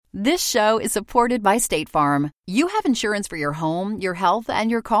This show is supported by State Farm. You have insurance for your home, your health, and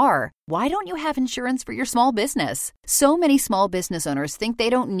your car. Why don't you have insurance for your small business? So many small business owners think they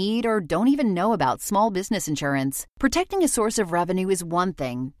don't need or don't even know about small business insurance. Protecting a source of revenue is one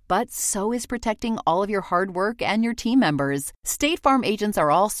thing, but so is protecting all of your hard work and your team members. State Farm agents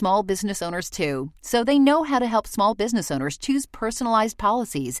are all small business owners too, so they know how to help small business owners choose personalized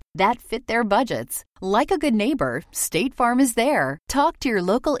policies that fit their budgets. Like a good neighbor, State Farm is there. Talk to your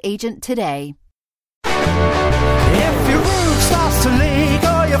local agent today. If your roof starts to leak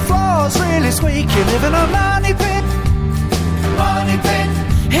or your floor's really squeak, you live in a money pit. Money pit.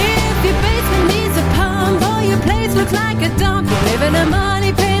 If your basement needs a pump or your place looks like a dump, you live in a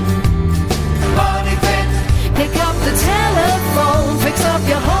money pit. Money pit. Pick up the telephone, fix up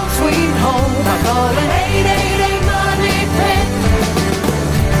your home sweet home. I call it 888 Money Pit.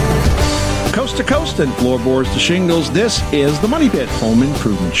 Coast to coast and floorboards to shingles, this is the Money Pit Home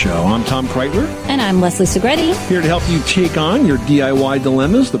Improvement Show. I'm Tom Kreitler. And I'm Leslie Segretti. Here to help you take on your DIY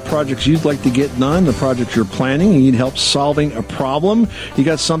dilemmas, the projects you'd like to get done, the projects you're planning, you need help solving a problem. You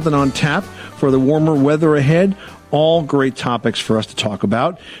got something on tap for the warmer weather ahead. All great topics for us to talk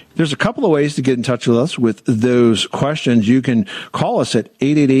about. There's a couple of ways to get in touch with us with those questions. You can call us at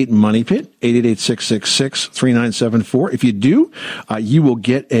 888-MONEY-PIT, 888-666-3974. If you do, you will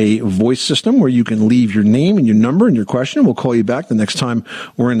get a voice system where you can leave your name and your number and your question. We'll call you back the next time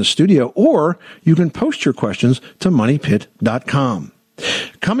we're in the studio. Or you can post your questions to moneypit.com.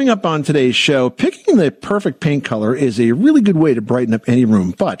 Coming up on today's show, picking the perfect paint color is a really good way to brighten up any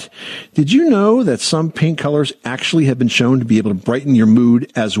room. But did you know that some paint colors actually have been shown to be able to brighten your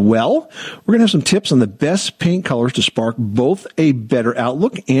mood as well? We're going to have some tips on the best paint colors to spark both a better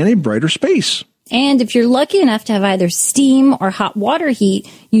outlook and a brighter space. And if you're lucky enough to have either steam or hot water heat,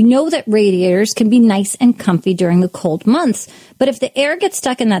 you know that radiators can be nice and comfy during the cold months. But if the air gets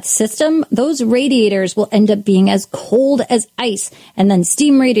stuck in that system, those radiators will end up being as cold as ice. And then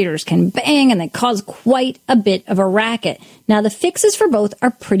steam radiators can bang and they cause quite a bit of a racket. Now, the fixes for both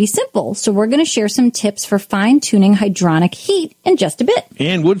are pretty simple. So we're going to share some tips for fine-tuning hydronic heat in just a bit.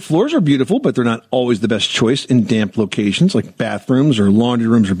 And wood floors are beautiful, but they're not always the best choice in damp locations like bathrooms or laundry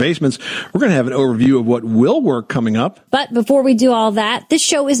rooms or basements. We're going to have an overview of what will work coming up. But before we do all that, this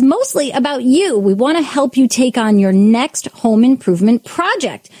show is mostly about you. We want to help you take on your next home improvement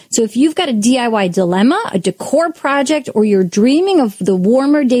project. So if you've got a DIY dilemma, a decor project, or you're dreaming of the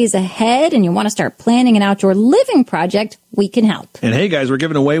warmer days ahead and you want to start planning an outdoor living project, we can help. And hey guys, we're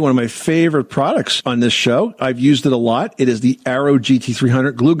giving away one of my favorite products on this show. I've used it a lot. It is the Arrow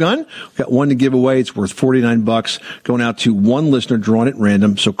GT300 glue gun. We've got one to give away. It's worth $49, going out to one listener drawn at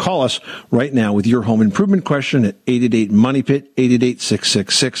random. So call us right now with your home improvement question at 888-MONEY-PIT,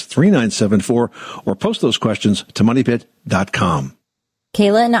 888-666-3974, or post those questions to moneypit.com.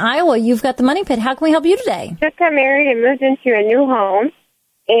 Kayla in Iowa, you've got the Money Pit. How can we help you today? Just got married and moved into a new home,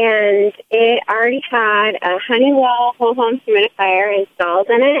 and it already had a Honeywell whole home humidifier installed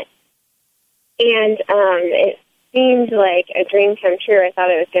in it, and it seemed like a dream come true. I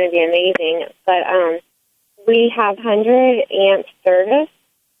thought it was going to be amazing, but we have 100 amp service,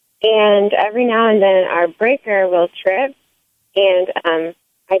 and every now and then our breaker will trip, and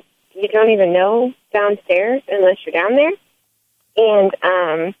you don't even know downstairs unless you're down there. And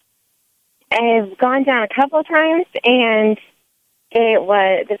I've gone down a couple of times, and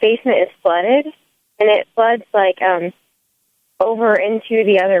the basement is flooded, and it floods like over into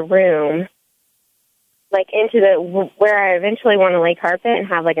the other room, like into where I eventually want to lay carpet and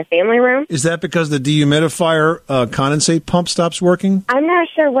have like a family room. Is that because the dehumidifier condensate pump stops working? I'm not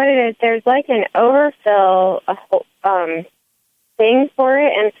sure what it is. There's like an overfill thing for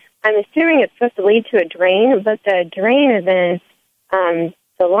it, and I'm assuming it's supposed to lead to a drain, but the drain is in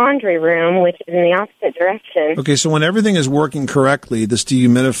the laundry room, which is in the opposite direction. Okay, so when everything is working correctly, this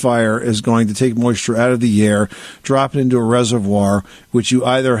dehumidifier is going to take moisture out of the air, drop it into a reservoir, which you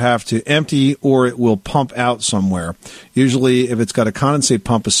either have to empty or it will pump out somewhere. Usually, if it's got a condensate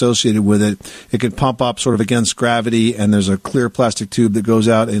pump associated with it, it can pump up sort of against gravity, and there's a clear plastic tube that goes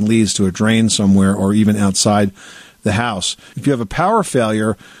out and leads to a drain somewhere or even outside the house. If you have a power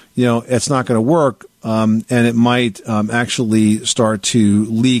failure, it's not going to work. And it might actually start to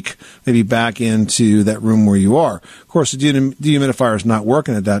leak maybe back into that room where you are. Of course, the dehumidifier is not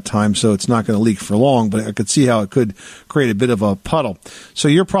working at that time, so it's not going to leak for long, but I could see how it could create a bit of a puddle. So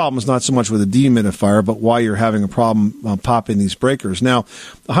your problem is not so much with the dehumidifier, but why you're having a problem popping these breakers. Now,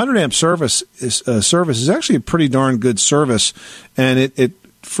 the 100 amp service is actually a pretty darn good service, and it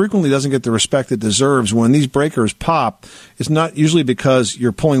frequently doesn't get the respect it deserves. When these breakers pop, it's not usually because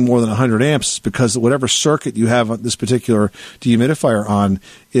you're pulling more than 100 amps. It's because whatever circuit you have on this particular dehumidifier on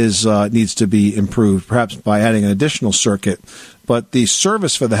is needs to be improved, perhaps by adding an additional circuit. But the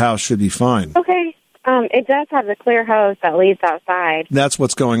service for the house should be fine. Okay. It does have the clear hose that leads outside. That's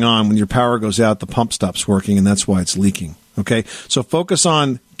what's going on. When your power goes out, the pump stops working, and that's why it's leaking. Okay? So focus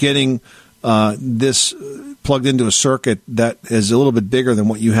on getting this plugged into a circuit that is a little bit bigger than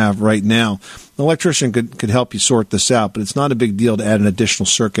what you have right now. An electrician could help you sort this out, but it's not a big deal to add an additional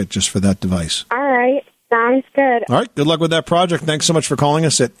circuit just for that device. All right. Sounds good. All right. Good luck with that project. Thanks so much for calling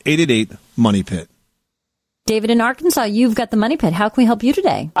us at 888-MONEY-PIT. David in Arkansas, you've got the Money Pit. How can we help you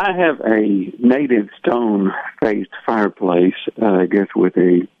today? I have a native stone-faced fireplace, I guess with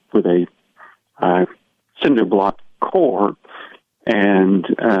a cinder block core, and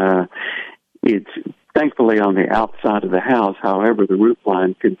it's thankfully on the outside of the house. However, the roof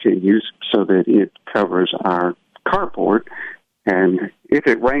line continues so that it covers our carport, and if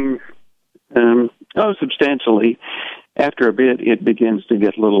it rains substantially, after a bit, it begins to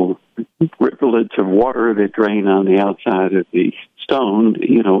get little rivulets of water that drain on the outside of the stone,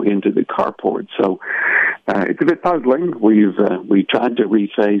 into the carport. So it's a bit puzzling. We tried to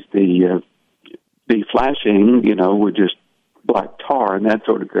reface the flashing, with just black tar and that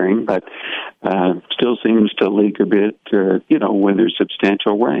sort of thing, but still seems to leak a bit, when there's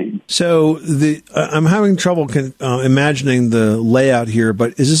substantial rain. So I'm having trouble imagining the layout here,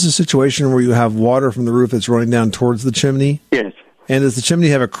 but is this a situation where you have water from the roof that's running down towards the chimney? Yes. And does the chimney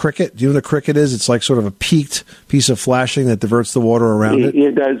have a cricket? Do you know what a cricket is? It's like sort of a peaked piece of flashing that diverts the water around it?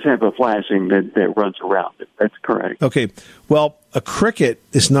 It does have a flashing that runs around it. That's correct. Okay. Well, a cricket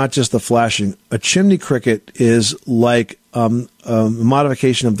is not just the flashing. A chimney cricket is like a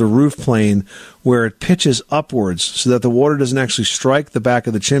modification of the roof plane where it pitches upwards so that the water doesn't actually strike the back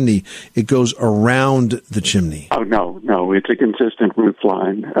of the chimney. It goes around the chimney. Oh, no. It's a consistent roof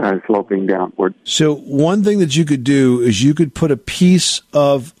line sloping downward. So one thing that you could do is you could put a piece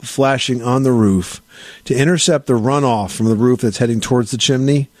of flashing on the roof to intercept the runoff from the roof that's heading towards the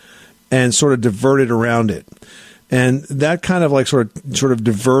chimney and sort of divert it around it. And that kind of like sort of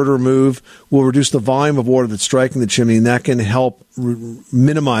diverter move will reduce the volume of water that's striking the chimney, and that can help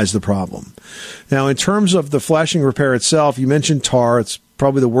minimize the problem. Now, in terms of the flashing repair itself, you mentioned tar. It's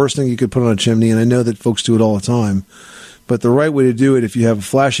probably the worst thing you could put on a chimney, and I know that folks do it all the time. But the right way to do it if you have a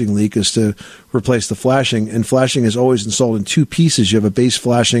flashing leak is to replace the flashing. And flashing is always installed in two pieces. You have a base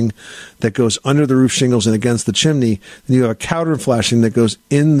flashing that goes under the roof shingles and against the chimney. Then you have a counter flashing that goes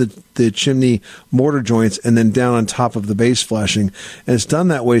in the chimney mortar joints and then down on top of the base flashing. And it's done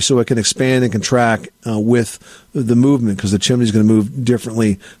that way so it can expand and contract with the movement, because the chimney is going to move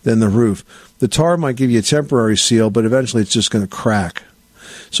differently than the roof. The tar might give you a temporary seal, but eventually it's just going to crack.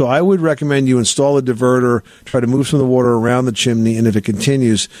 So I would recommend you install a diverter, try to move some of the water around the chimney, and if it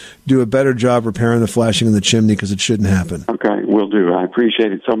continues, do a better job repairing the flashing in the chimney, because it shouldn't happen. Okay, will do. I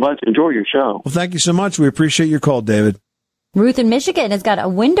appreciate it so much. Enjoy your show. Well, thank you so much. We appreciate your call, David. Ruth in Michigan has got a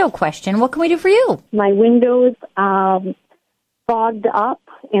window question. What can we do for you? My windows fogged up,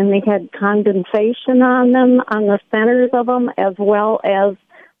 and they had condensation on them, on the centers of them, as well as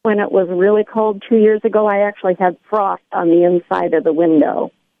when it was really cold 2 years ago, I actually had frost on the inside of the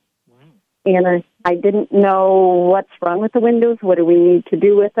window. Wow. And I didn't know what's wrong with the windows. What do we need to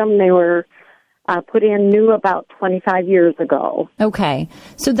do with them? They were put in new about 25 years ago. Okay.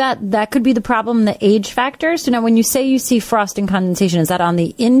 So that could be the problem, the age factor. So now when you say you see frost and condensation, is that on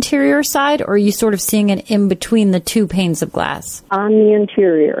the interior side, or are you sort of seeing it in between the two panes of glass? On the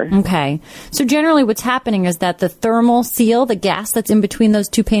interior. Okay. So generally what's happening is that the thermal seal, the gas that's in between those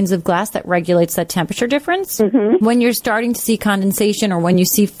two panes of glass that regulates that temperature difference, when you're starting to see condensation or when you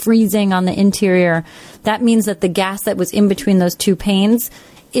see freezing on the interior, that means that the gas that was in between those two panes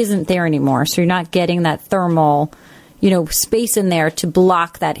isn't there anymore. So you're not getting that thermal, space in there to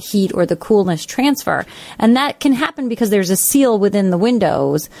block that heat or the coolness transfer. And that can happen because there's a seal within the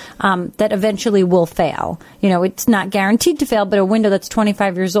windows that eventually will fail. It's not guaranteed to fail, but a window that's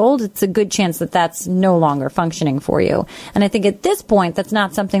 25 years old, it's a good chance that that's no longer functioning for you. And I think at this point, that's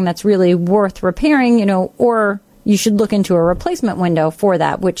not something that's really worth repairing, or you should look into a replacement window for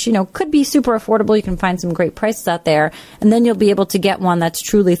that, which, could be super affordable. You can find some great prices out there. And then you'll be able to get one that's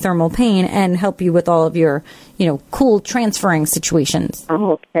truly thermal pane and help you with all of your, cool transferring situations.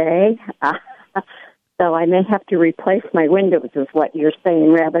 Okay. So I may have to replace my windows, is what you're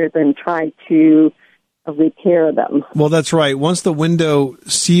saying, rather than try to repair them. Well, that's right. Once the window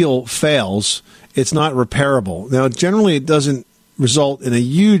seal fails, it's not repairable. Now, generally, it doesn't result in a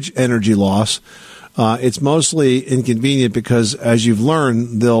huge energy loss. It's mostly inconvenient because, as you've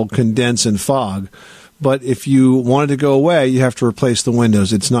learned, they'll condense and fog. But if you wanted to go away, you have to replace the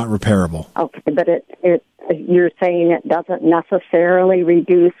windows. It's not repairable. Okay, but you're saying it doesn't necessarily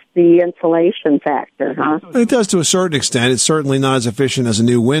reduce the insulation factor, huh? It does to a certain extent. It's certainly not as efficient as a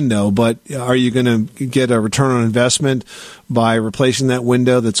new window, but are you going to get a return on investment by replacing that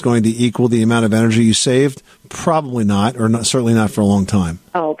window that's going to equal the amount of energy you saved? Probably not, or not, certainly not for a long time.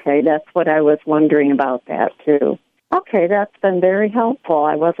 Okay, that's what I was wondering about that, too. Okay, that's been very helpful.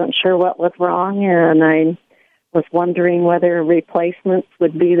 I wasn't sure what was wrong, and I was wondering whether replacements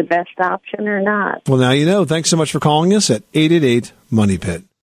would be the best option or not. Well, now you know. Thanks so much for calling us at 888-MONEY-PIT.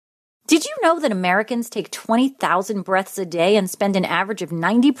 Did you know that Americans take 20,000 breaths a day and spend an average of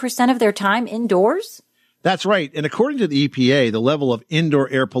 90% of their time indoors? That's right. And according to the EPA, the level of indoor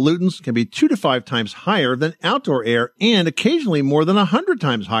air pollutants can be 2 to 5 times higher than outdoor air and occasionally more than 100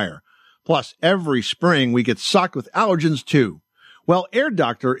 times higher. Plus, every spring we get socked with allergens too. Well, Air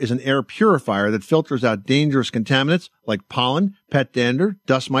Doctor is an air purifier that filters out dangerous contaminants like pollen, pet dander,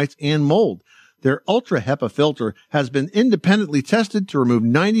 dust mites, and mold. Their Ultra HEPA filter has been independently tested to remove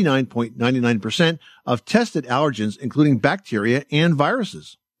 99.99% of tested allergens, including bacteria and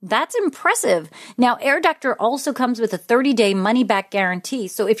viruses. That's impressive. Now, Air Doctor also comes with a 30-day money-back guarantee,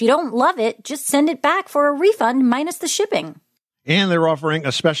 so if you don't love it, just send it back for a refund minus the shipping. And they're offering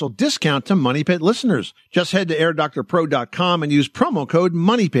a special discount to Money Pit listeners. Just head to airdoctorpro.com and use promo code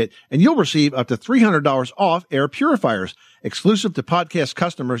MONEYPIT, and you'll receive up to $300 off air purifiers. Exclusive to podcast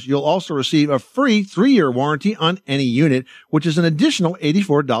customers, you'll also receive a free 3-year warranty on any unit, which is an additional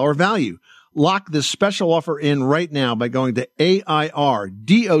 $84 value. Lock this special offer in right now by going to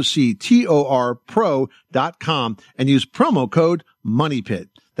airdoctorpro.com and use promo code MONEYPIT.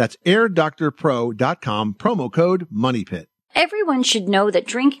 That's airdoctorpro.com, promo code MONEYPIT. Everyone should know that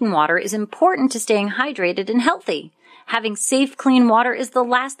drinking water is important to staying hydrated and healthy. Having safe, clean water is the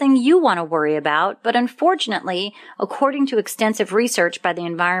last thing you want to worry about, but unfortunately, according to extensive research by the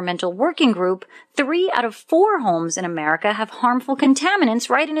Environmental Working Group, 3 out of 4 homes in America have harmful contaminants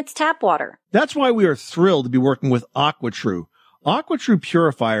right in its tap water. That's why we are thrilled to be working with AquaTrue. AquaTrue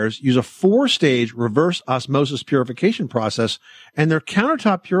purifiers use a 4-stage reverse osmosis purification process, and their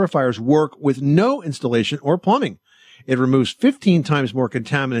countertop purifiers work with no installation or plumbing. It removes 15 times more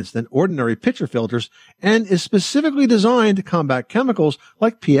contaminants than ordinary pitcher filters and is specifically designed to combat chemicals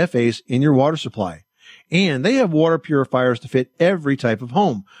like PFAS in your water supply. And they have water purifiers to fit every type of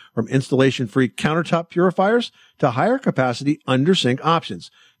home, from installation-free countertop purifiers to higher capacity under-sink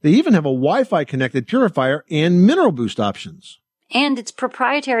options. They even have a Wi-Fi connected purifier and mineral boost options. And its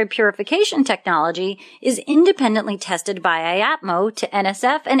proprietary purification technology is independently tested by IAPMO to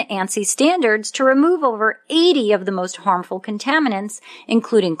NSF and ANSI standards to remove over 80 of the most harmful contaminants,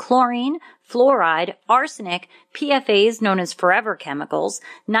 including chlorine, fluoride, arsenic, PFAs known as forever chemicals,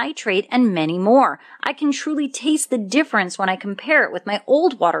 nitrate, and many more. I can truly taste the difference when I compare it with my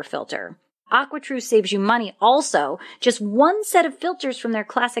old water filter. AquaTrue saves you money also. Just one set of filters from their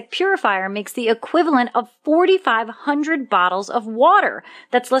classic purifier makes the equivalent of 4,500 bottles of water.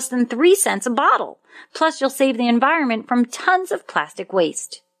 That's less than 3 cents a bottle. Plus, you'll save the environment from tons of plastic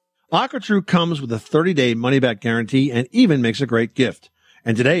waste. AquaTrue comes with a 30-day money-back guarantee and even makes a great gift.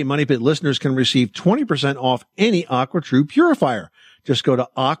 And today, Money Pit listeners can receive 20% off any AquaTrue purifier. Just go to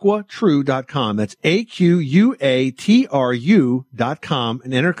aquatrue.com. That's AQUATRU.com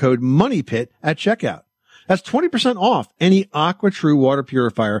and enter code MONEYPIT at checkout. That's 20% off any AquaTrue water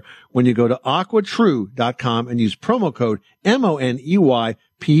purifier when you go to aquatrue.com and use promo code MONEYPIT.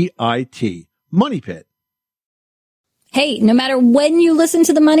 MONEYPIT. Hey, no matter when you listen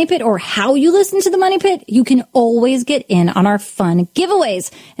to the Money Pit or how you listen to the Money Pit, you can always get in on our fun giveaways.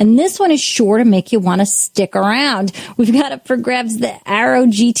 And this one is sure to make you want to stick around. We've got up for grabs the Arrow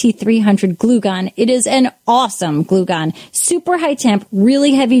GT300 glue gun. It is an awesome glue gun. Super high temp,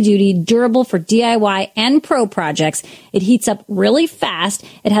 really heavy duty, durable for DIY and pro projects. It heats up really fast.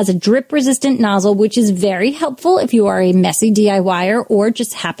 It has a drip resistant nozzle, which is very helpful if you are a messy DIYer or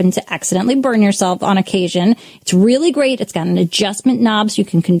just happen to accidentally burn yourself on occasion. It's really great. It's got an adjustment knob so you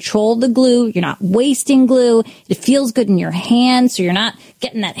can control the glue. You're not wasting glue. It feels good in your hand, so you're not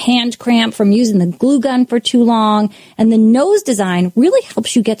getting that hand cramp from using the glue gun for too long. And the nose design really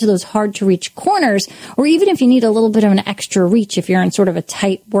helps you get to those hard to reach corners, or even if you need a little bit of an extra reach if you're in sort of a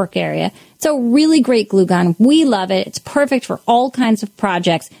tight work area. It's a really great glue gun. We love it. It's perfect for all kinds of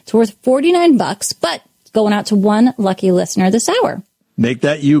projects. It's worth $49, but it's going out to one lucky listener this hour. Make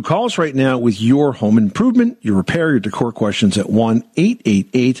that you. Call us right now with your home improvement, your repair, your decor questions at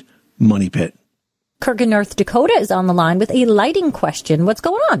 1-888-MONEYPIT. Kirk in North Dakota is on the line with a lighting question. What's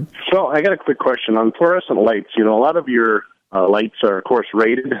going on? So I got a quick question on fluorescent lights. You know, a lot of your lights are, of course,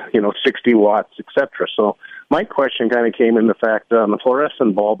 rated, 60 watts, etc. So my question kind of came in the fact that on the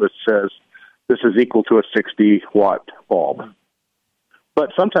fluorescent bulb it says this is equal to a 60-watt bulb. But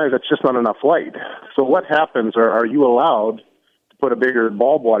sometimes it's just not enough light. So what happens, or are you allowed to put a bigger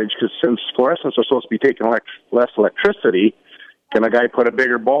bulb wattage? Because since fluorescents are supposed to be taking less electricity, can a guy put a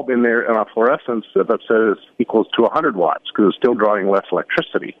bigger bulb in there in a fluorescence that says equals to 100 watts because it's still drawing less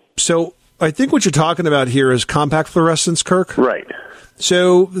electricity? So I think what you're talking about here is compact fluorescence, Kirk? Right.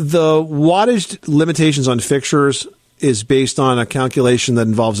 So the wattage limitations on fixtures is based on a calculation that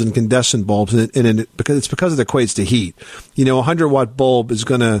involves incandescent bulbs, and because it equates to heat. A 100-watt bulb is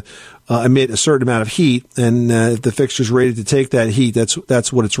going to emit a certain amount of heat, and if the fixture's rated to take that heat,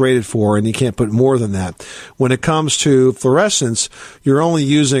 that's what it's rated for, and you can't put more than that. When it comes to fluorescence, you're only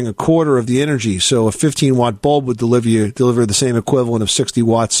using a quarter of the energy, so a 15-watt bulb would deliver the same equivalent of 60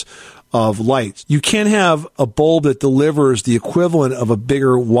 watts of light. You can have a bulb that delivers the equivalent of a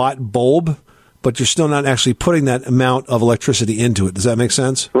bigger watt bulb, but you're still not actually putting that amount of electricity into it. Does that make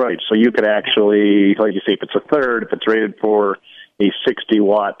sense? Right. So you could actually, like you say, if it's a third, if it's rated for a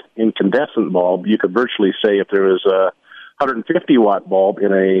 60-watt incandescent bulb, you could virtually say if there was a 150-watt bulb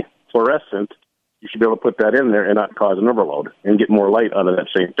in a fluorescent, you should be able to put that in there and not cause an overload and get more light out of that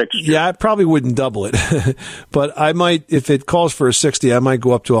same fixture. Yeah, I probably wouldn't double it. But I might, if it calls for a 60, I might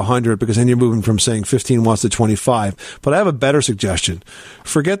go up to 100 because then you're moving from saying 15 watts to 25. But I have a better suggestion.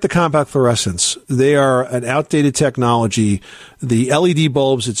 Forget the compact fluorescents. They are an outdated technology. The LED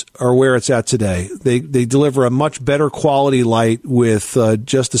bulbs are where it's at today. They deliver a much better quality light with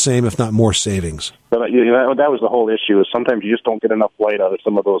just the same, if not more, savings. But that was the whole issue, is sometimes you just don't get enough light out of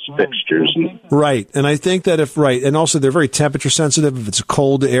some of those fixtures. Right. And I think that and also they're very temperature sensitive if it's a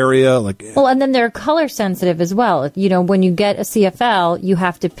cold area. And then they're color sensitive as well. When you get a CFL, you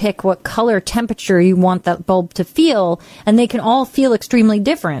have to pick what color temperature you want that bulb to feel, and they can all feel extremely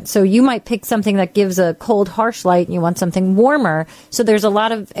different. So you might pick something that gives a cold, harsh light, and you want something warmer. So there's a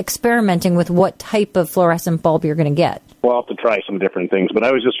lot of experimenting with what type of fluorescent bulb you're going to get. We'll have to try some different things, but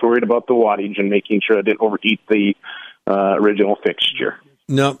I was just worried about the wattage and making sure I didn't overheat the original fixture.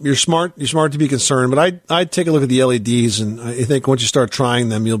 No, you're smart. You're smart to be concerned, but I'd take a look at the LEDs, and I think once you start trying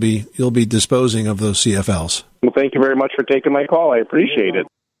them, you'll be disposing of those CFLs. Well, thank you very much for taking my call. I appreciate it.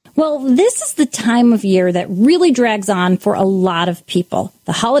 Well, this is the time of year that really drags on for a lot of people.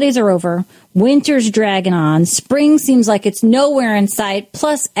 The holidays are over, winter's dragging on, spring seems like it's nowhere in sight,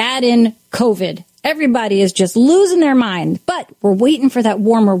 plus add in COVID. Everybody is just losing their mind, but we're waiting for that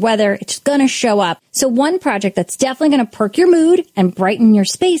warmer weather. It's going to show up. So one project that's definitely going to perk your mood and brighten your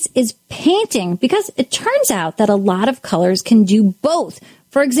space is painting, because it turns out that a lot of colors can do both.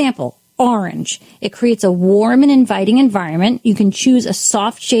 For example, orange. It creates a warm and inviting environment. You can choose a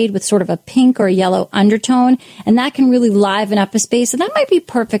soft shade with sort of a pink or a yellow undertone, and that can really liven up a space. And that might be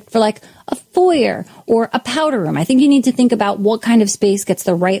perfect for like a foyer or a powder room. I think you need to think about what kind of space gets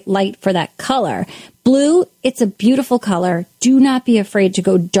the right light for that color. Blue, it's a beautiful color. Do not be afraid to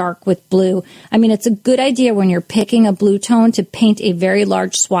go dark with blue. I mean, it's a good idea when you're picking a blue tone to paint a very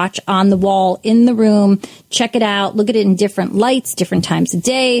large swatch on the wall in the room. Check it out. Look at it in different lights, different times of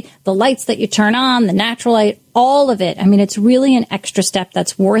day, the lights that you turn on, the natural light, all of it. I mean, it's really an extra step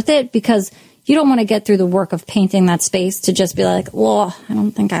that's worth it, because you don't want to get through the work of painting that space to just be like, oh, I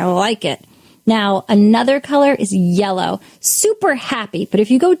don't think I like it. Now, another color is yellow. Super happy, but if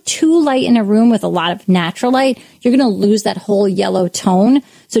you go too light in a room with a lot of natural light, you're going to lose that whole yellow tone.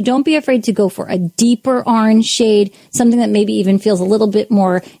 So don't be afraid to go for a deeper orange shade, something that maybe even feels a little bit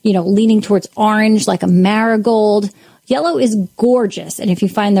more, leaning towards orange, like a marigold. Yellow is gorgeous, and if you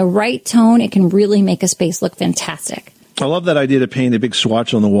find the right tone, it can really make a space look fantastic. I love that idea to paint a big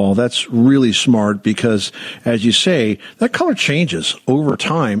swatch on the wall. That's really smart because, as you say, that color changes over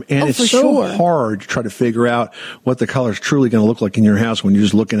time, and it's so hard to try to figure out what the color is truly going to look like in your house when you're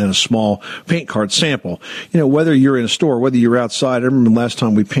just looking at a small paint card sample. Whether you're in a store, whether you're outside. I remember last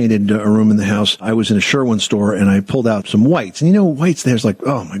time we painted a room in the house, I was in a Sherwin store, and I pulled out some whites. And whites, there's like,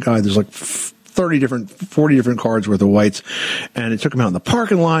 oh my God, there's like 40 different cards worth of whites. And I took them out in the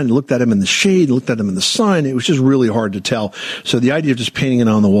parking lot and looked at them in the shade, looked at them in the sun. It was just really hard to tell. So the idea of just painting it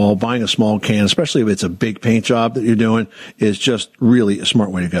on the wall, buying a small can, especially if it's a big paint job that you're doing, is just really a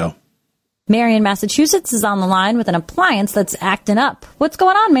smart way to go. Mary in Massachusetts is on the line with an appliance that's acting up. What's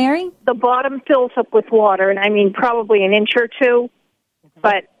going on, Mary? The bottom fills up with water, and I mean probably an inch or two.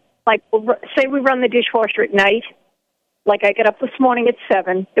 But, say we run the dishwasher at night. Like, I got up this morning at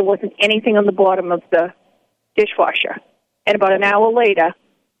 7, there wasn't anything on the bottom of the dishwasher. And about an hour later,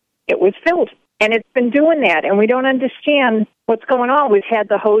 it was filled. And it's been doing that, and we don't understand what's going on. We've had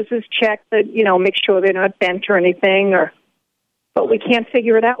the hoses checked, make sure they're not bent or anything, but we can't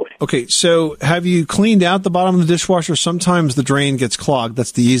figure it out. Okay, so have you cleaned out the bottom of the dishwasher? Sometimes the drain gets clogged.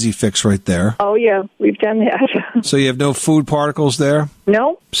 That's the easy fix right there. Oh, yeah, we've done that. So you have no food particles there?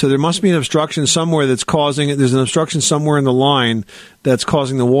 No. So there must be an obstruction somewhere that's causing it. There's an obstruction somewhere in the line that's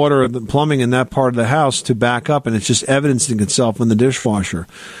causing the water, the plumbing in that part of the house to back up, and it's just evidencing itself in the dishwasher.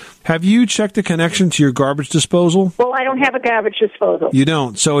 Have you checked the connection to your garbage disposal? Well, I don't have a garbage disposal. You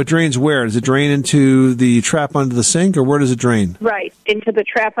don't. So it drains where? Does it drain into the trap under the sink, or where does it drain? Right, into the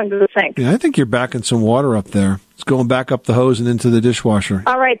trap under the sink. Yeah, I think you're backing some water up there. It's going back up the hose and into the dishwasher.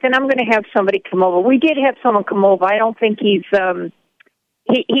 All right, then I'm going to have somebody come over. We did have someone come over. I don't think he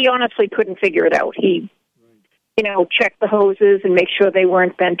honestly couldn't figure it out. He, checked the hoses and make sure they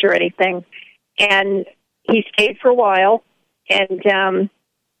weren't bent or anything. And he stayed for a while, and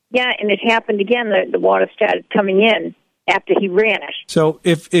and it happened again. The water started coming in after he ran it. So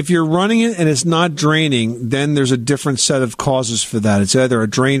if you're running it and it's not draining, then there's a different set of causes for that. It's either a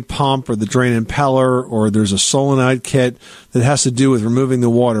drain pump or the drain impeller, or there's a solenoid kit that has to do with removing the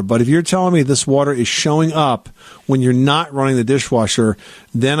water. But if you're telling me this water is showing up when you're not running the dishwasher,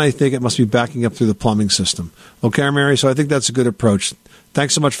 then I think it must be backing up through the plumbing system. Okay, Mary? So I think that's a good approach.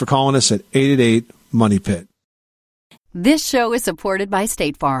 Thanks so much for calling us at 888-MONEY-PIT. This show is supported by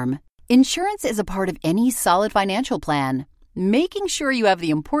State Farm. Insurance is a part of any solid financial plan. Making sure you have the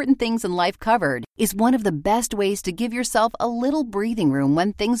important things in life covered is one of the best ways to give yourself a little breathing room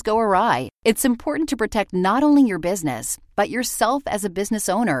when things go awry. It's important to protect not only your business, but yourself as a business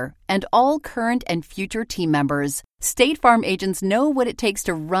owner and all current and future team members. State Farm agents know what it takes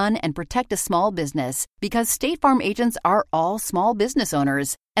to run and protect a small business because State Farm agents are all small business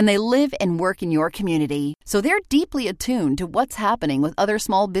owners and they live and work in your community. So they're deeply attuned to what's happening with other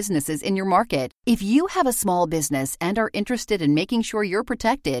small businesses in your market. If you have a small business and are interested in making sure you're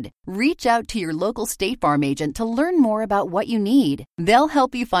protected, reach out to your local State Farm agent to learn more about what you need. They'll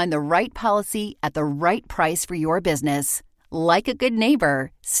help you find the right policy at the right price for your business. Like a good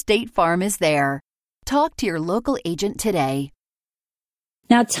neighbor, State Farm is there. Talk to your local agent today.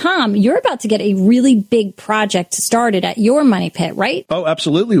 Now, Tom, you're about to get a really big project started at your money pit, right? Oh,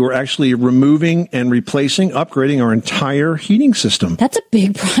 absolutely. We're actually removing and replacing, upgrading our entire heating system. That's a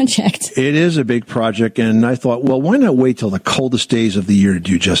big project. It is a big project, and I thought, well, why not wait till the coldest days of the year to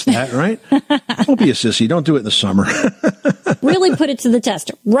do just that, right? Don't be a sissy. Don't do it in the summer. Really put it to the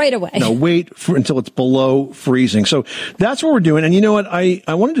test right away. No, wait until it's below freezing. So that's what we're doing. And you know what? I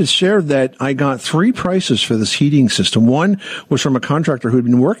wanted to share that I got 3 prices for this heating system. One was from a contractor who had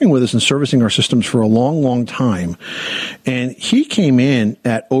been working with us and servicing our systems for a long, long time. And he came in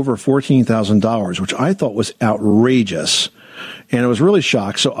at over $14,000, which I thought was outrageous. And I was really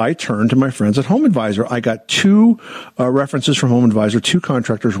shocked. So I turned to my friends at Home Advisor. I got 2 references from Home Advisor, 2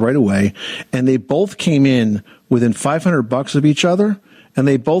 contractors right away. And they both came in within $500 of each other. And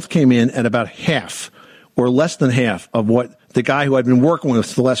they both came in at about half or less than half of what the guy who I'd been working with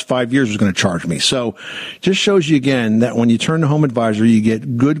for the last 5 years was going to charge me. So just shows you again that when you turn to Home Advisor, you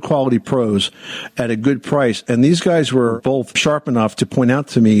get good quality pros at a good price. And these guys were both sharp enough to point out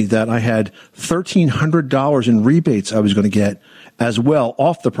to me that I had $1,300 in rebates I was going to get as well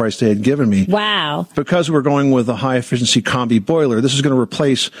off the price they had given me. Wow. Because we're going with a high efficiency combi boiler, this is going to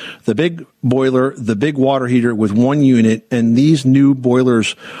replace the big boiler, the big water heater with 1 unit. And these new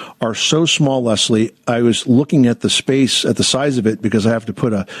boilers are so small, Leslie. I was looking at the space, at the size of it, because I have to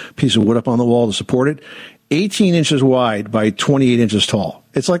put a piece of wood up on the wall to support it. 18 inches wide by 28 inches tall.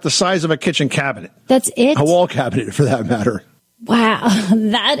 It's like the size of a kitchen cabinet. That's it? A wall cabinet, for that matter. Wow,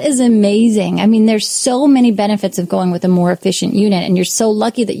 that is amazing. I mean, there's so many benefits of going with a more efficient unit, and you're so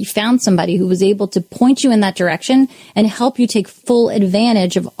lucky that you found somebody who was able to point you in that direction and help you take full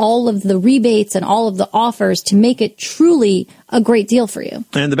advantage of all of the rebates and all of the offers to make it truly a great deal for you.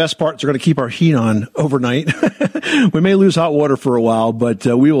 And the best parts are going to keep our heat on overnight. We may lose hot water for a while, but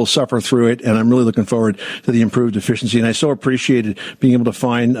we will suffer through it, and I'm really looking forward to the improved efficiency. And I so appreciated being able to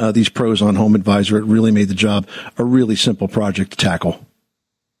find these pros on Home Advisor. It really made the job a really simple project to tackle.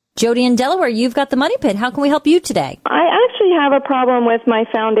 Jody in Delaware, you've got the Money Pit. How can we help you today? I actually have a problem with my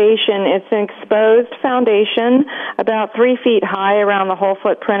foundation. It's an exposed foundation, about 3 feet high around the whole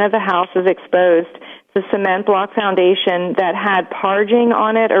footprint of the house is exposed. It's a cement block foundation that had parging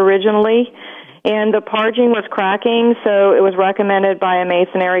on it originally, and the parging was cracking, so it was recommended by a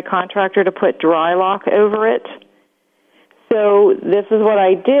masonry contractor to put dry lock over it. So this is what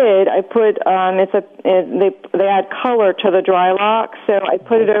I did. I put they add color to the dry lock, so I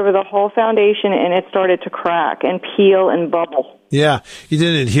put it over the whole foundation, and it started to crack and peel and bubble. Yeah, you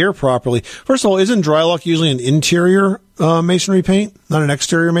didn't adhere properly. First of all, isn't dry lock usually an interior masonry paint, not an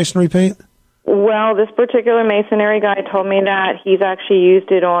exterior masonry paint? Well, this particular masonry guy told me that he's actually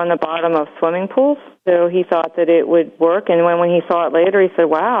used it on the bottom of swimming pools. So he thought that it would work, and when he saw it later, he said,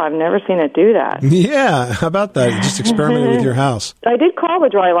 wow, I've never seen it do that. Yeah, how about that? You just experimented with your house. I did call the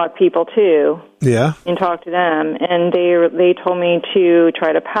dry lock people, too. Yeah? And talk to them, and they told me to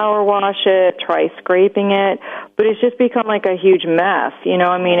try to power wash it, try scraping it, but it's just become like a huge mess. You know,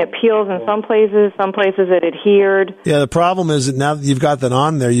 I mean, it peels in some places it adhered. Yeah, the problem is that now that you've got that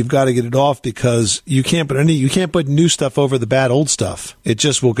on there, you've got to get it off because you can't put new stuff over the bad old stuff. It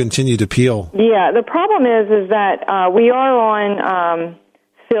just will continue to peel. Yeah, the problem is that we are on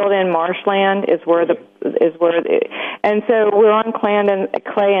filled in marshland and so we're on clay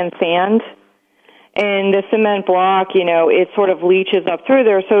and sand. And the cement block, you know, it sort of leaches up through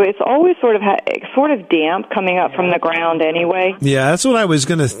there, so it's always sort of damp coming up from the ground anyway. Yeah, that's what I was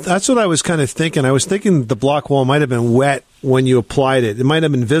kind of thinking. I was thinking the block wall might have been wet when you applied it. It might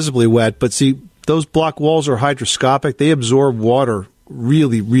have been visibly wet, but see, those block walls are hydroscopic. They absorb water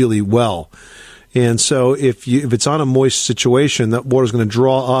really, really well. And so if it's on a moist situation, that water's going to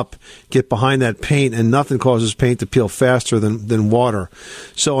draw up, get behind that paint, and nothing causes paint to peel faster than water.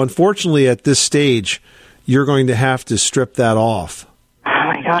 So unfortunately, at this stage, you're going to have to strip that off. Oh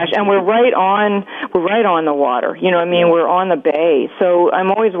my gosh! And we're right on the water. You know what I mean? We're on the bay. So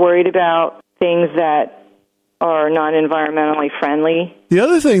I'm always worried about things that are not environmentally friendly. The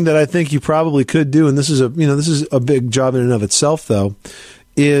other thing that I think you probably could do, and this is a big job in and of itself, though,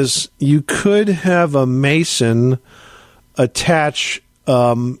 is you could have a mason attach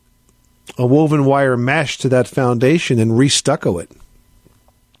a woven wire mesh to that foundation and re-stucco it.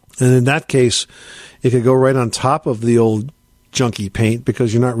 And in that case, it could go right on top of the old junky paint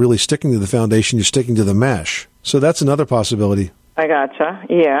because you're not really sticking to the foundation, you're sticking to the mesh. So that's another possibility. I gotcha.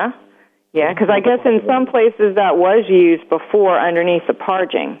 Yeah. Yeah, because I guess in some places that was used before underneath the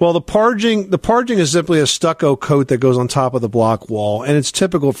parging. Well, the parging is simply a stucco coat that goes on top of the block wall, and it's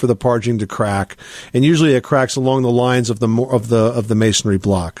typical for the parging to crack. And usually it cracks along the lines of the masonry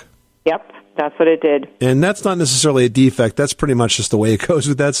block. Yep, that's what it did. And that's not necessarily a defect. That's pretty much just the way it goes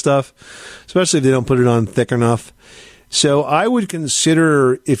with that stuff, especially if they don't put it on thick enough. So I would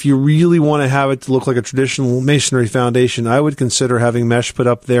consider, if you really want to have it to look like a traditional masonry foundation, I would consider having mesh put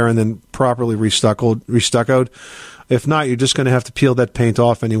up there and then properly restuccoed. If not, you're just going to have to peel that paint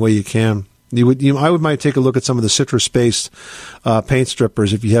off any way you can. I might take a look at some of the citrus-based paint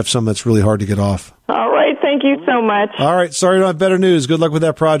strippers if you have some that's really hard to get off. All right. Thank you so much. All right. Sorry to have better news. Good luck with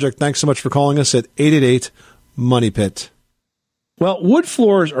that project. Thanks so much for calling us at 888-MONEY-PIT. Well, wood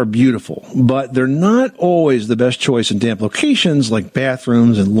floors are beautiful, but they're not always the best choice in damp locations like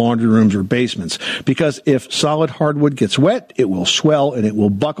bathrooms and laundry rooms or basements, because if solid hardwood gets wet, it will swell and it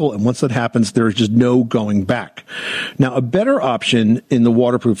will buckle, and once that happens, there is just no going back. Now, a better option in the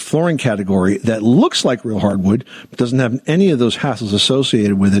waterproof flooring category that looks like real hardwood, but doesn't have any of those hassles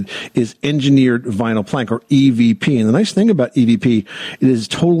associated with it, is engineered vinyl plank, or EVP. And the nice thing about EVP, it is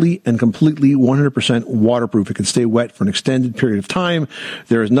totally and completely 100% waterproof. It can stay wet for an extended period of time.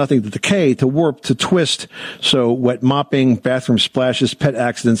 There is nothing to decay, to warp, to twist. So wet mopping, bathroom splashes, pet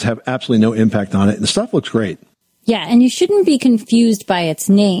accidents have absolutely no impact on it. And the stuff looks great. Yeah, and you shouldn't be confused by its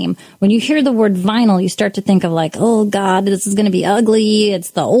name. When you hear the word vinyl, you start to think of like, oh God, this is going to be ugly.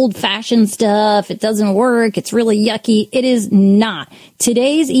 It's the old-fashioned stuff. It doesn't work. It's really yucky. It is not.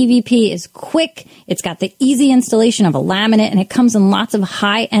 Today's EVP is quick. It's got the easy installation of a laminate, and it comes in lots of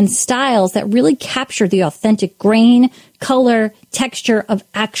high-end styles that really capture the authentic grain, color, texture of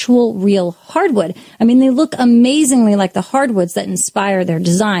actual real hardwood. I mean, they look amazingly like the hardwoods that inspire their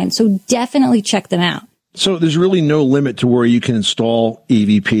design. So definitely check them out. So there's really no limit to where you can install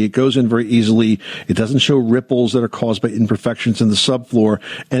EVP. It goes in very easily. It doesn't show ripples that are caused by imperfections in the subfloor,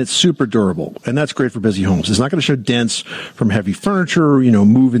 and it's super durable. And that's great for busy homes. It's not going to show dents from heavy furniture,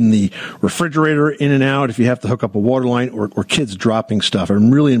 moving the refrigerator in and out if you have to hook up a water line, or kids dropping stuff. I'm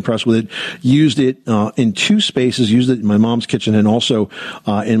really impressed with it. Used it in 2 spaces, used it in my mom's kitchen and also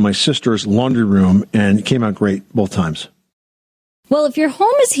in my sister's laundry room, and it came out great both times. Well, if your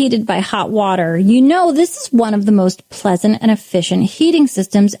home is heated by hot water, you know this is one of the most pleasant and efficient heating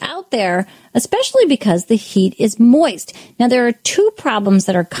systems out there, especially because the heat is moist. Now, there are 2 problems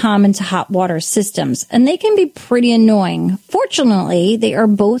that are common to hot water systems, and they can be pretty annoying. Fortunately, they are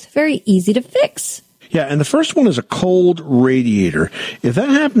both very easy to fix. Yeah, and the first one is a cold radiator. If that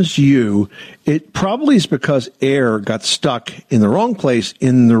happens to you, It probably is because air got stuck in the wrong place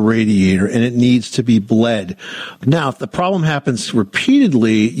in the radiator and it needs to be bled. Now, if the problem happens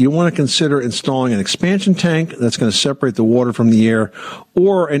repeatedly, you want to consider installing an expansion tank that's going to separate the water from the air,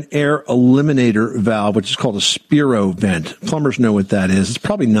 or an air eliminator valve, which is called a Spiro vent. Plumbers know what that is. It's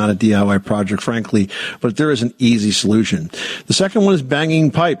probably not a DIY project, frankly, but there is an easy solution. The second one is banging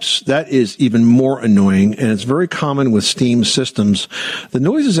pipes. That is even more annoying, and it's very common with steam systems. The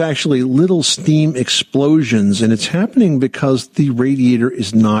noise is actually little steam explosions, and it's happening because the radiator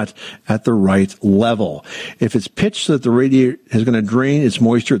is not at the right level. If it's pitched so that the radiator is going to drain its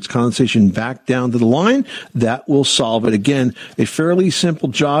moisture, its condensation back down to the line, that will solve it. Again, a fairly simple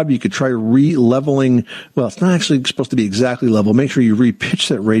job. You could try re-leveling. Well, it's not actually supposed to be exactly level. Make sure you re-pitch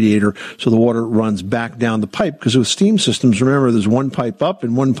that radiator so the water runs back down the pipe, because with steam systems, remember, there's one pipe up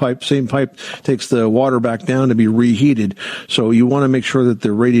and one pipe, same pipe takes the water back down to be reheated. So you want to make sure that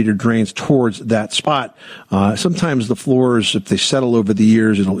the radiator drains towards that spot. Sometimes the floors, if they settle over the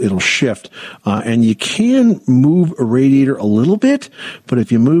years, it'll shift. And you can move a radiator a little bit, but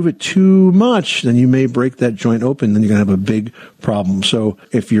if you move it too much, then you may break that joint open. Then you're going to have a big problem. So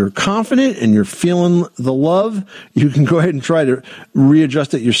if you're confident and you're feeling the love, you can go ahead and try to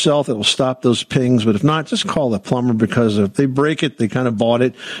readjust it yourself. It'll stop those pings. But if not, just call the plumber, because if they break it, they kind of bought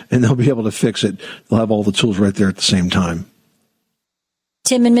it and they'll be able to fix it. They'll have all the tools right there at the same time.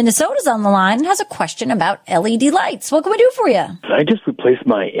 Tim in Minnesota's on the line and has a question about LED lights. What can we do for you? I just replaced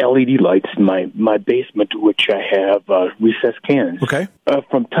my LED lights in my basement, which I have recessed cans. Okay.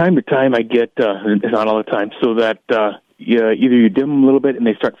 From time to time, I get, not all the time, so that either you dim them a little bit and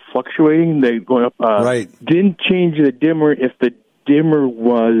they start fluctuating. They're going up. Right. Didn't change the dimmer if the dimmer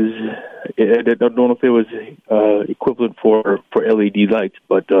was, I don't know if it was equivalent for LED lights,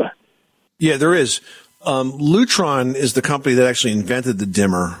 but... Yeah, there is. Lutron is the company that actually invented the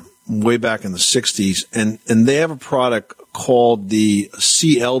dimmer way back in the 60s, and they have a product called the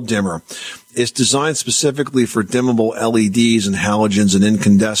CL dimmer. It's designed specifically for dimmable LEDs and halogens and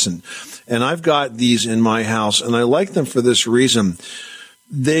incandescent. And I've got these in my house, and I like them for this reason.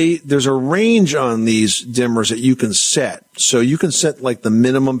 There's a range on these dimmers that you can set. So you can set like the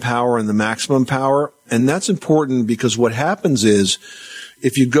minimum power and the maximum power, and that's important because what happens is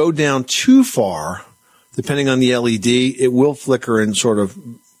if you go down too far, depending on the LED, it will flicker and sort of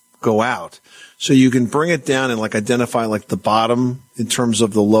go out. So you can bring it down and like identify like the bottom in terms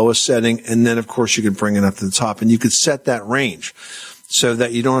of the lowest setting. And then of course you can bring it up to the top, and you could set that range so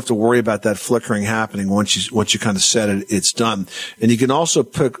that you don't have to worry about that flickering happening. Once you kind of set it, it's done. And you can also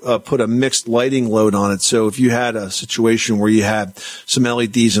put a mixed lighting load on it. So if you had a situation where you had some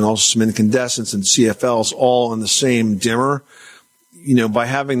LEDs and also some incandescents and CFLs all on the same dimmer, by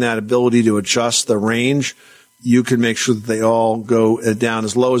having that ability to adjust the range, you can make sure that they all go down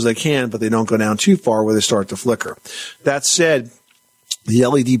as low as they can, but they don't go down too far where they start to flicker. That said, the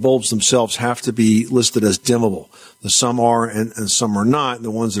LED bulbs themselves have to be listed as dimmable. Some are and some are not.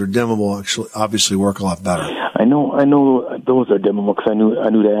 The ones that are dimmable actually obviously work a lot better. I know those are dimmable because I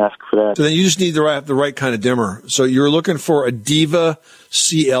knew to ask for that. So then you just need the right kind of dimmer. So you're looking for a Diva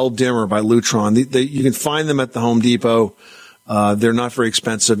CL dimmer by Lutron. You can find them at the Home Depot. They're not very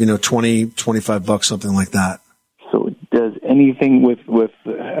expensive, $20, $25, something like that. So does anything with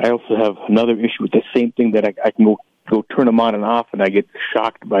I also have another issue with the same thing that I can go turn them on and off, and I get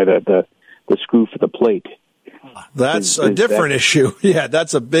shocked by the screw for the plate. That's a different issue. Yeah,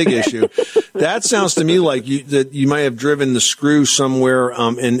 that's a big issue. That sounds to me like you might have driven the screw somewhere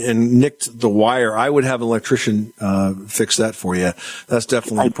and nicked the wire. I would have an electrician fix that for you. That's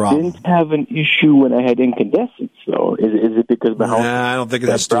definitely a problem. I didn't have an issue when I had incandescents, though. Is it because my house? Nah, I don't think it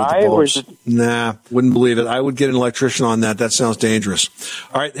has to do with the bulbs. Nah, wouldn't believe it. I would get an electrician on that. That sounds dangerous.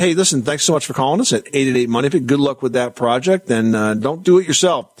 All right. Hey, listen, thanks so much for calling us at 888-MONEYPIT. Good luck with that project, and don't do it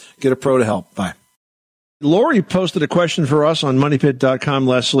yourself. Get a pro to help. Bye. Lori posted a question for us on moneypit.com,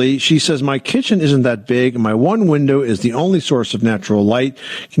 Leslie. She says, my kitchen isn't that big, and my one window is the only source of natural light.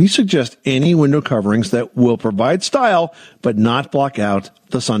 Can you suggest any window coverings that will provide style but not block out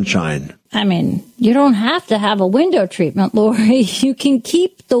the sunshine? I mean, you don't have to have a window treatment, Lori. You can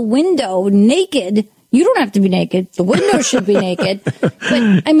keep the window naked. You don't have to be naked. The window should be naked. But,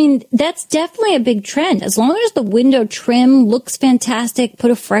 I mean, that's definitely a big trend. As long as the window trim looks fantastic, put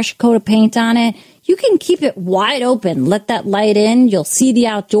a fresh coat of paint on it, you can keep it wide open. Let that light in. You'll see the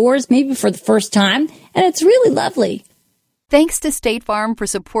outdoors, maybe for the first time, and it's really lovely. Thanks to State Farm for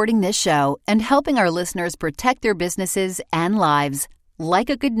supporting this show and helping our listeners protect their businesses and lives. Like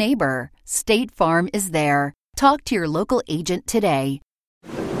a good neighbor, State Farm is there. Talk to your local agent today.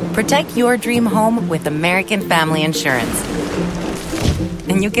 Protect your dream home with American Family Insurance.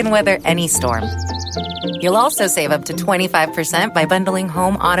 and you can weather any storm. You'll also save up to 25% by bundling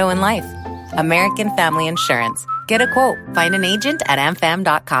home, auto, and life. American Family Insurance. Get a quote. Find an agent at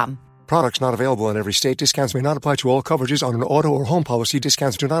amfam.com. Products not available in every state. Discounts may not apply to all coverages on an auto or home policy.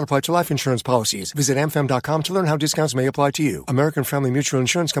 Discounts do not apply to life insurance policies. Visit amfam.com to learn how discounts may apply to you. American Family Mutual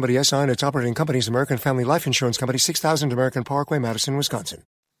Insurance Company, SI, and its operating companies, American Family Life Insurance Company, 6000 American Parkway, Madison, Wisconsin.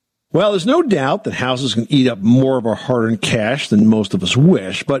 Well, there's no doubt that houses can eat up more of our hard-earned cash than most of us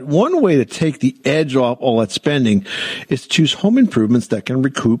wish, but one way to take the edge off all that spending is to choose home improvements that can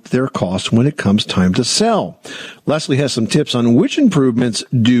recoup their costs when it comes time to sell. Leslie has some tips on which improvements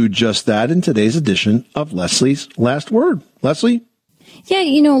do just that in today's edition of Leslie's Last Word. Leslie? Yeah,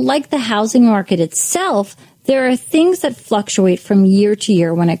 like the housing market itself, there are things that fluctuate from year to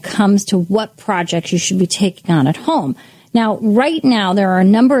year when it comes to what projects you should be taking on at home. Now, right now, there are a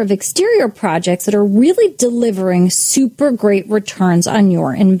number of exterior projects that are really delivering super great returns on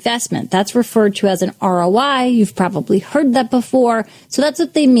your investment. That's referred to as an ROI. You've probably heard that before. So that's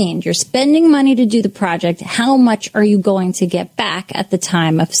what they mean. You're spending money to do the project. How much are you going to get back at the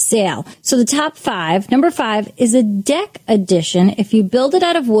time of sale? So the top 5, number 5 is a deck addition. If you build it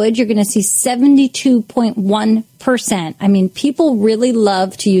out of wood, you're going to see 72.1%. I mean, people really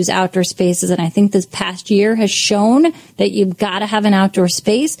love to use outdoor spaces, and I think this past year has shown that you've got to have an outdoor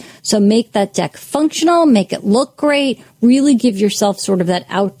space. So make that deck functional, make it look great, really give yourself sort of that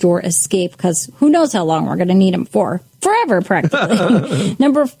outdoor escape, because who knows how long we're going to need them for. Forever, practically.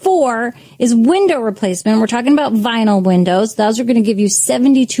 Number 4 is window replacement. We're talking about vinyl windows. Those are going to give you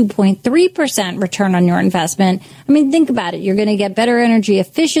 72.3% return on your investment. I mean, think about it. You're going to get better energy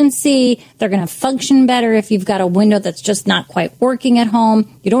efficiency. They're going to function better if you've got a window that's just not quite working at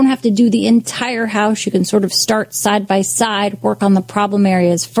home. You don't have to do the entire house. You can sort of start side by side, work on the problem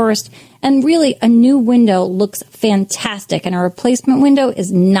areas first. And really, a new window looks fantastic, and a replacement window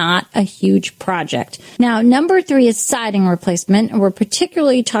is not a huge project. Now, number 3 is siding replacement, and we're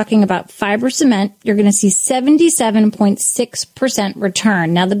particularly talking about fiber cement. You're going to see 77.6%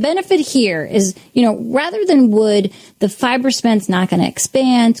 return. Now, the benefit here is, rather than wood, the fiber cement's not going to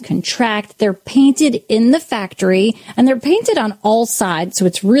expand, contract. They're painted in the factory, and they're painted on all sides, so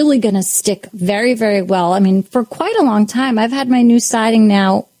it's really going to stick very, very well. I mean, for quite a long time, I've had my new siding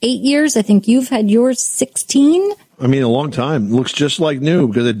now 8 years. I think you've had yours 16. I mean, a long time. It looks just like new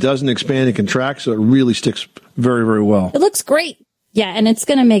because it doesn't expand and contract, so it really sticks very, very well. It looks great. Yeah, and it's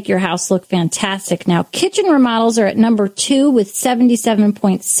going to make your house look fantastic. Now, kitchen remodels are at number 2 with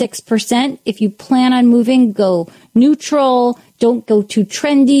 77.6%. If you plan on moving, go neutral. Don't go too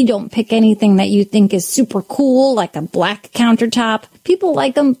trendy. Don't pick anything that you think is super cool, like a black countertop. People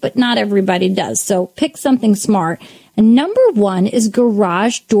like them, but not everybody does. So pick something smart. And number 1 is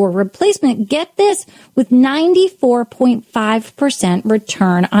garage door replacement. Get this, with 94.5%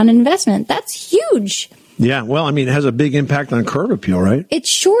 return on investment. That's huge. Yeah, well, I mean, it has a big impact on curb appeal, right? It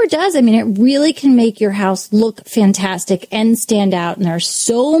sure does. I mean, it really can make your house look fantastic and stand out. And there are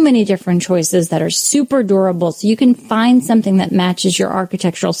so many different choices that are super durable. So you can find something that matches your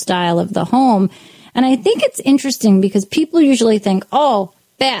architectural style of the home. And I think it's interesting because people usually think,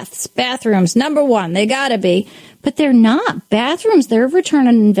 bathrooms, number 1, they gotta be. But they're not. Bathrooms, their return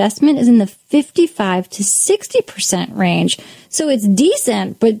on investment is in the 55 to 60% range. So it's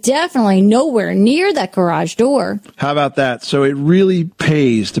decent, but definitely nowhere near that garage door. How about that? So it really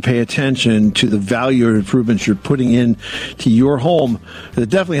pays to pay attention to the value of improvements you're putting in to your home.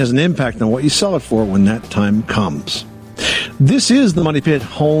 It definitely has an impact on what you sell it for when that time comes. This is the Money Pit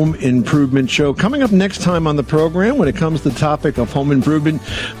Home Improvement Show. Coming up next time on the program, when it comes to the topic of home improvement,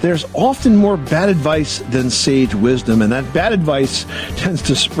 there's often more bad advice than sage wisdom, and that bad advice tends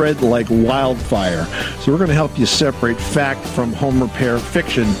to spread like wildfire. So we're going to help you separate fact from home repair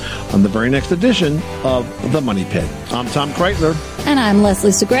fiction on the very next edition of The Money Pit. I'm Tom Kreitler. And I'm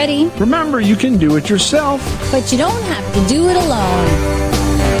Leslie Segretti. Remember, you can do it yourself, but you don't have to do it alone.